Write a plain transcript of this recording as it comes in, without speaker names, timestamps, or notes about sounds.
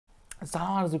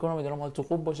سلام عرض می‌کنم، امیدوارم حالتون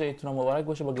خوب باشه، ایتون مبارک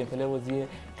باشه. با گیم پلی بازی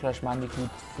کرش بندیکوت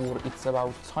فور ایتس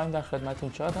اباوت تایم در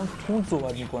خدمتتون. چقدر هم تون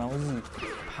صحبت می‌کنم عزیز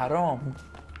پرام.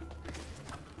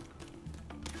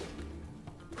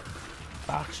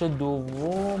 بخش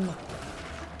دوم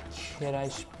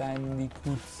کرش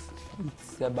بندیکوت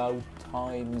ایتس اباوت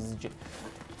تایمز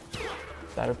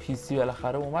برای پی سی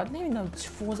بالاخره اومد. نمیدونم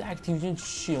فوز اکتیویژن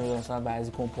چیه، مثلا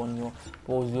بعضی کمپانی و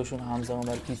بازیاشون همزمان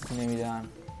برای پی سی نمیدن.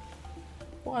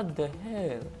 What the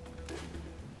hell؟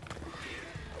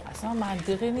 اصلا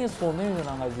منطقی نیست. خب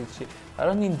نمیدونم قضیه چیه.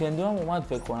 برای نینتندو هم اومد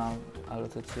فکر کنم.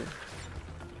 البته چی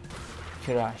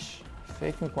کرش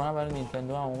فکر میکنم برای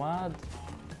نینتندو هم اومد.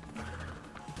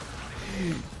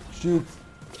 شیت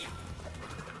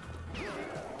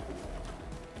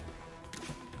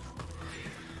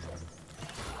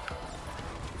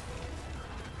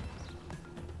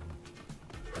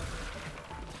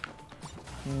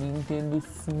نینتندو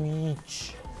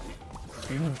سویچ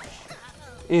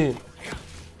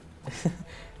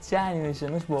چه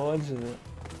انیمیشنش باحال شده.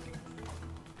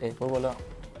 برو بالا.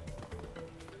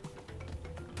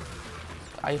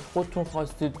 اگه خودتون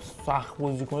خواستید سخت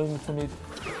بازی کنید میتونید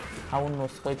همون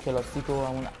نسخه کلاسیک و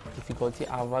همون دیفیکالتی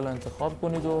اول رو انتخاب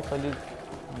کنید و خیلی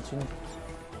همچین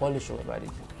حالش رو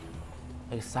ببرید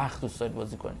اگه سخت دوست دارید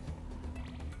بازی کنید.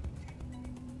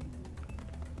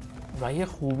 و یه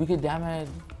خوبی که دم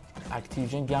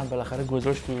اکتیویژن گرم بالاخره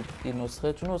گذاشت تو این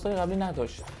نسخه، چون نسخه قبلی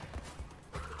نداشت.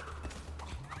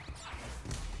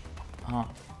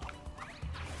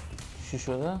 چی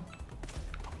شده؟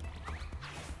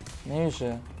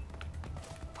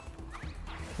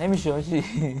 نمیشه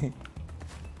باشی.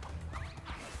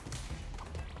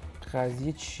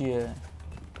 قضیه چیه؟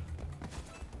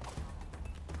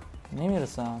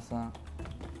 نمیرسه اصلا.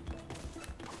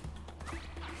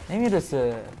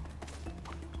 نمیرسه.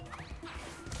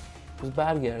 بس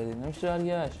برگردید. نمیشه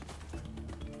برگشت.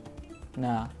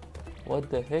 نه. What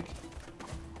the heck؟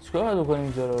 چیکار باید بکنیم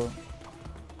اینجا رو؟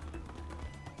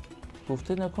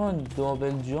 گفته نکن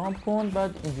دابل جامپ کن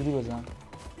بعد اینجوری بزن.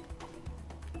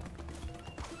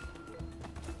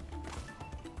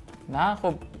 نه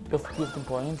خب گفتیم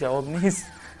پایین جواب نیست.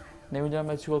 نمیدونم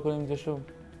باید چیکار کنیم اینجا شو.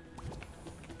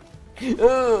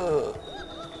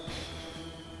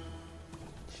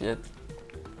 شیت.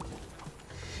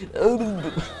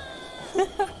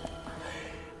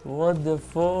 What the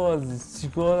fuck؟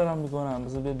 چیکار دارم میکنم؟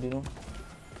 بذار بیاد بیرون.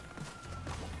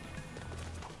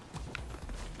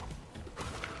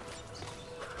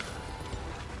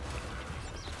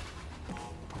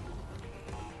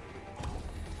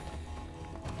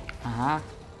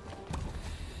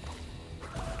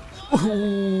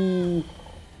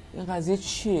 این قضیه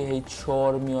چیه؟ هی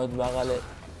 4 میاد بغله.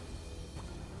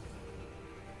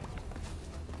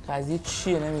 قضیه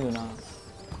چیه نمیدونم.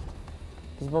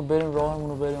 بس ما بریم راهمون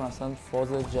رو بریم، اصلا فاز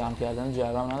جمع کردن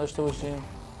جرم نداشته باشیم.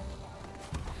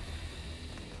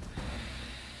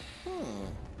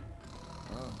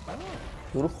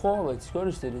 برو خوابه.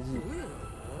 چیکارش داری؟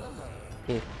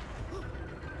 چی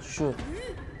شد؟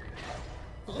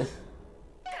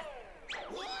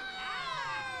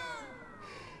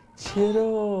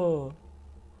 چرا؟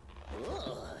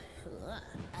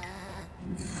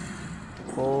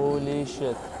 Holy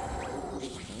shit.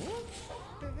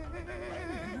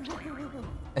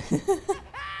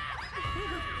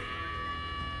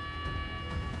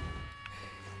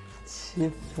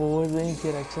 چه فوز این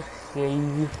کرکچه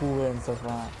خیلی خوبه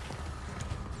انصافا.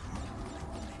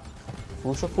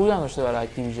 فروش خوبی هم داشته برای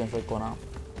اکتیویژن فکر کنم.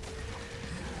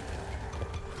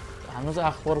 هنوز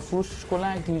اخبار فروشش کلا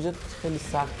اکتیویژن خیلی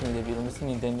سخت میده بیرون، مثل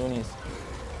نینتندو نیست.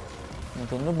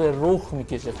 نینتندو به رخ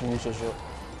میکشه فروششو.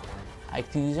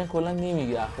 اکتیویژن کلا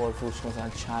نمیگه اخبار فروش مثلا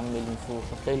چند میلیون فروش،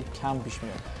 خیلی کم پیش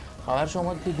میاد. خبرش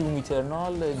اومد که دوم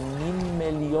ایترنال 5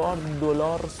 میلیارد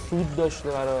دلار سود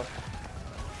داشته برای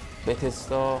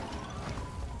بتستا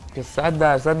که 100%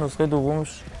 نسخه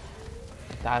دومش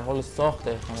در حال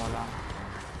ساخته احتمالاً،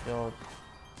 یا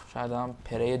شاید هم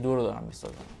پری 2 رو دارم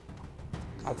میسازن.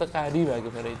 حتی قریبه اگه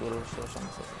پری 2 رو داشته باشم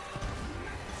میسازن،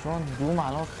 چون دوم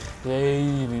الان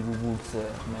خیلی رو بورسه،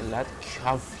 ملت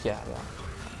کف کردن.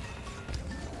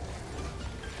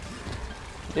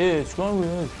 چیکار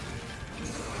می‌کنی؟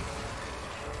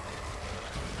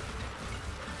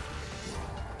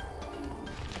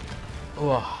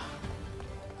 واه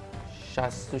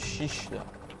 66 تا.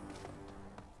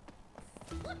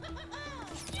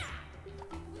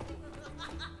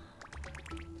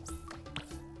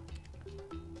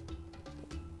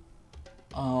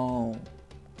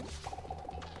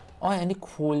 یعنی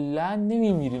کلا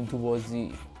نمیمیریم تو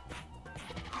بازی.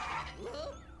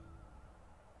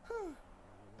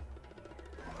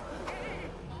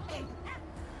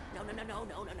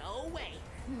 no way.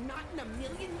 Not in a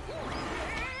million.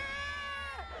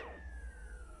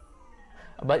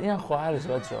 بعد این خواهرشه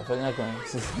بچه‌ها، فکر نکنید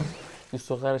دوست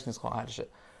دخترش نیست، خواهرشه.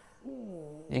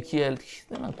 یکی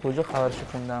من کجا خبرشو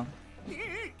خوندم؟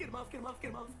 Get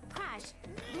him off. Crash,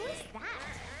 who is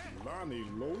that? Lonnie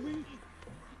Loli?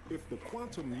 If the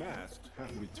quantum mask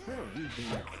have returned,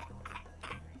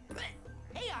 then...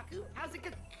 Hey, Aku, how's it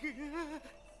going?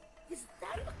 Is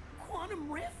that a quantum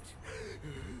rift?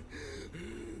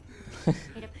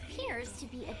 It appears to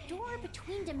be a door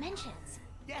between dimensions.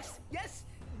 Yes,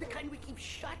 the kind we keep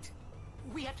shut.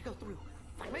 We have to go through,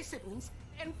 find my siblings,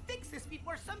 and fix this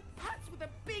before some putz with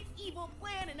a big evil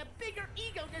plan and a bigger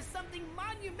ego does something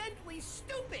monumentally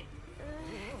stupid.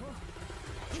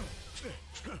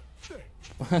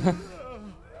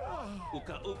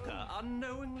 Uka Uka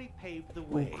unknowingly paved the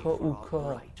way Uka for Uka.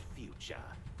 our bright future.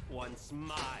 Once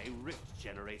my rift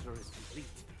generator is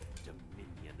complete,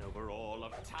 dominion over all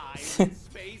of time and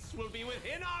space will be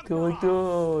within our grasp.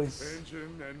 دودوش.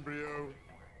 Engine, embryo,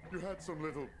 you had some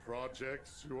little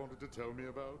projects you wanted to tell me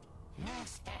about?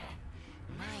 Master,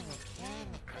 my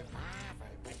mechanical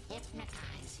marvel will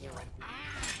hypnotize you and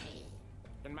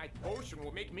And my potion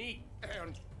will make me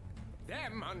and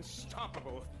them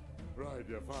unstoppable. Right,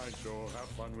 yeah, fine, sure.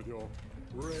 Have fun with your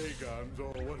ray guns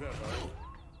or whatever.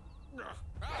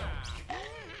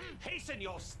 Hasten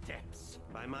your steps.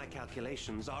 By my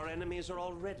calculations, our enemies are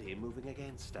already moving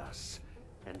against us,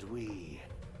 and we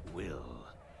will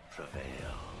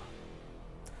prevail.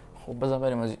 خب بزن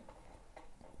بریم از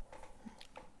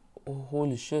اوه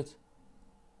هولی شت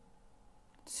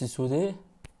چی شده؟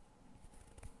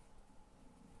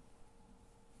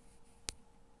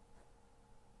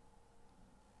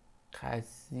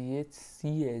 قضیه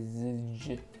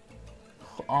CSG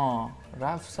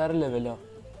رفت سر لولا.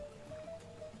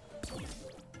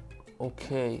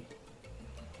 اوکی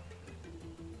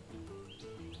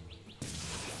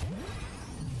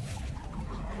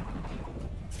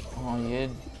یه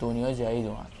دنیا جدید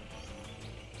اومد.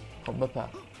 خب بپر.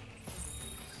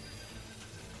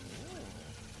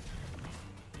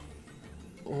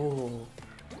 اوه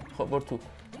خب برو تو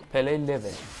پلی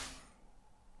لول.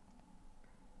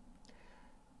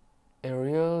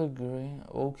 Arial Green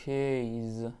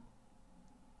اوکیز.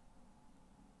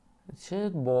 چه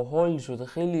باحال شده،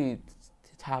 خیلی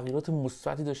تغییرات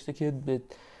مثبتی داشته که به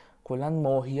کلا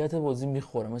ماهیت بازی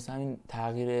میخوره، مثل همین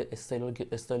تغییر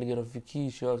استایل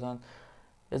گرافیکیش یا مثلا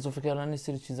اضافه کردن این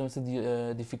سری چیزا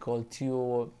مثل دیفیکالتی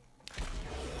و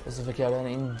اضافه کردن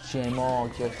این جما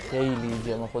که خیلی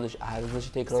جما خودش ارزش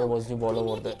تکرار بازی بالا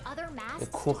برده.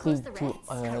 کوخی تو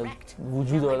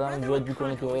وجود آدم ایجاد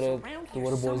میکنه که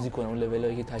دوباره بازی کنه اون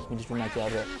لولایی که تکمیلشون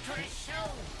نکرده.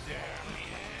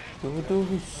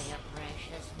 دوش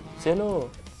چلو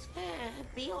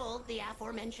Behold the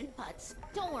aforementioned putz.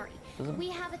 Don't worry. We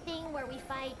have a thing where we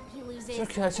fight, he loses. چرا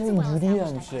It's کچه a اینجوری well-established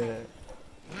همیشه؟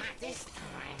 not this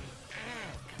time.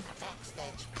 I've got a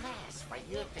backstage pass for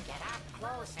you to get up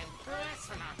close and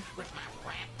personal with my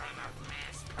weapon of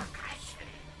mass percussion.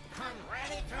 I'm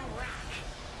ready to rock.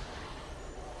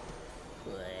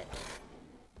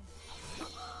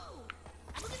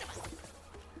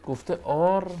 گفته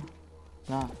آر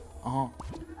نه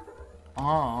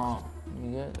آها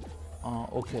میگه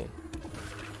اوکی.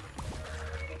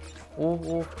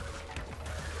 اوه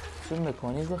چه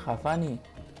مکانیزم خفنی.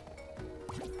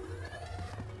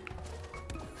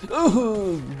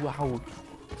 واو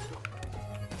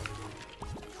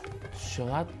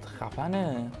چقدر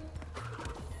خفنه.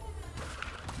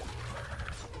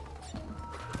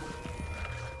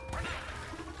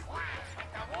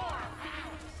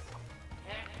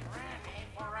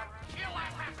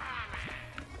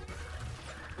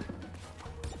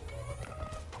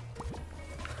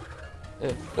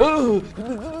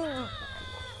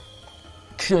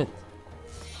 شت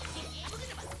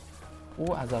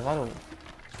او از اول رو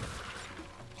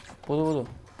بودو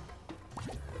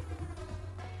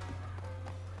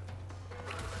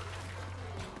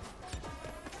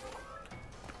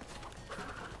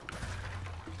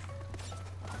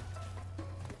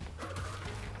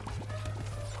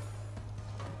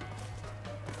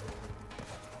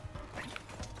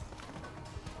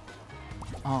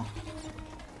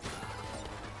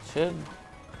چه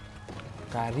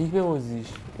غریبه بازیش.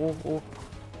 اوه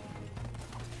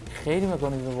خیلی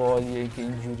مکانیزم باحالیه که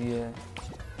اینجوریه.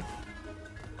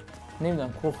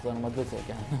 نمیدونم کخ دارم باید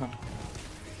بترکم.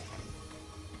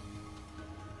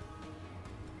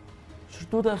 چرا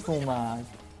دو دفعه اومد؟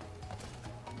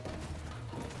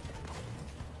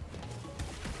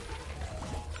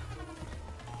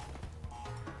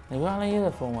 نگاه الان یه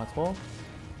دفعه اومد. خب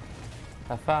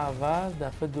دفعه اول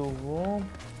دفعه دوم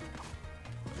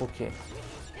اوکی.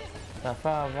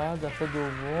 دفعه اول، دفعه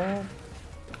دوم.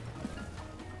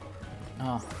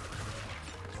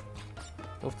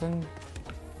 گفتن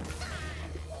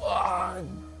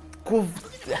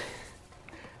گفت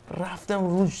رفتم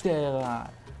روش دقیقا.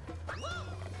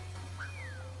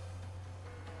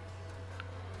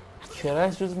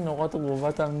 کرش جز نقاط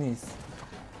قوتم نیست.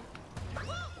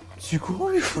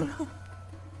 چیکار میکنم؟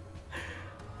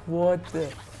 What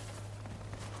the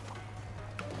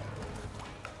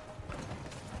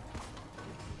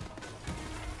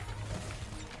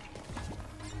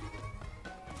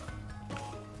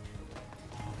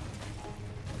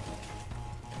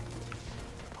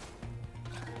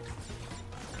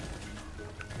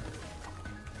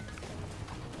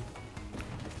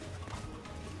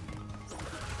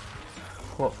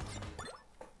خب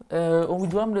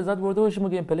امیدوارم لذت برده باشیم. ما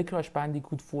گیم پلی کرش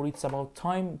بندیکوت فور ایتس اباوت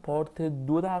تایم پارت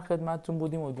 2 در خدمتتون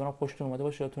بودیم. امیدوارم خوشتون اومده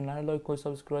باشه. یادتون نره لایک و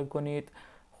سابسکرایب کنید.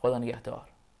 خدا نگهدار.